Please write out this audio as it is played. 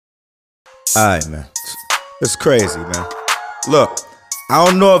Alright, man. It's crazy, man. Look, I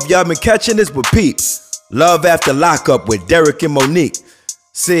don't know if y'all been catching this, but peep. Love after lockup with Derek and Monique.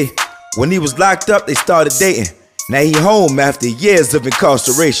 See, when he was locked up, they started dating. Now he home after years of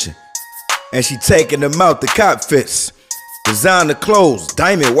incarceration. And she taking him out the cop fits. Designer clothes,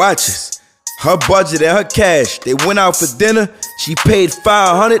 diamond watches. Her budget and her cash. They went out for dinner. She paid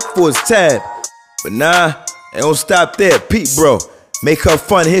 $500 for his tab. But nah, they don't stop there. Pete, bro, make her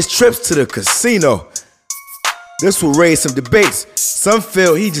fund his trips to the casino. This will raise some debates. Some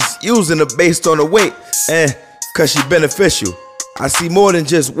feel he just using her based on her weight, and cause she beneficial. I see more than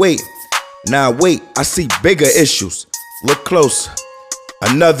just weight. Nah, wait, I see bigger issues. Look closer.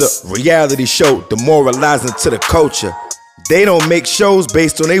 Another reality show demoralizing to the culture. They don't make shows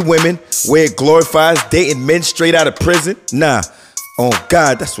based on they women where it glorifies dating men straight out of prison. Nah, on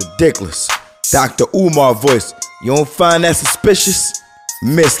God, that's ridiculous. Dr. Umar voice, you don't find that suspicious?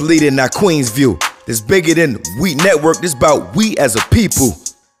 Misleading our Queen's view. This bigger than we network, this about we as a people.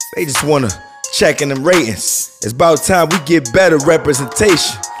 They just wanna check in them ratings. It's about time we get better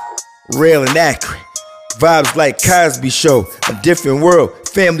representation. Real and accurate. Vibes like Cosby Show, a different world,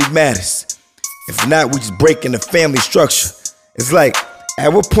 family matters. If not, we just breaking the family structure. It's like,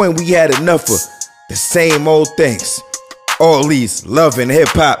 at what point we had enough of the same old things? All these love and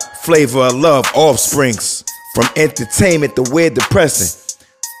hip-hop, flavor of love offsprings. From entertainment to weird depressing.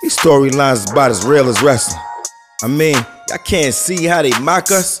 These storylines about as real as wrestling. I mean, y'all can't see how they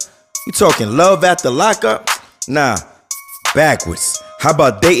mock us? You talking love after lockup? Nah, backwards. How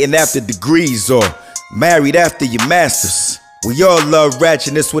about dating after degrees or married after your masters? We all love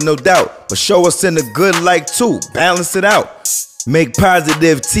ratchetness with no doubt, but show us in a good light too, balance it out. Make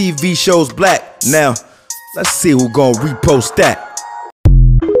positive TV shows black. Now, let's see who gon' repost that.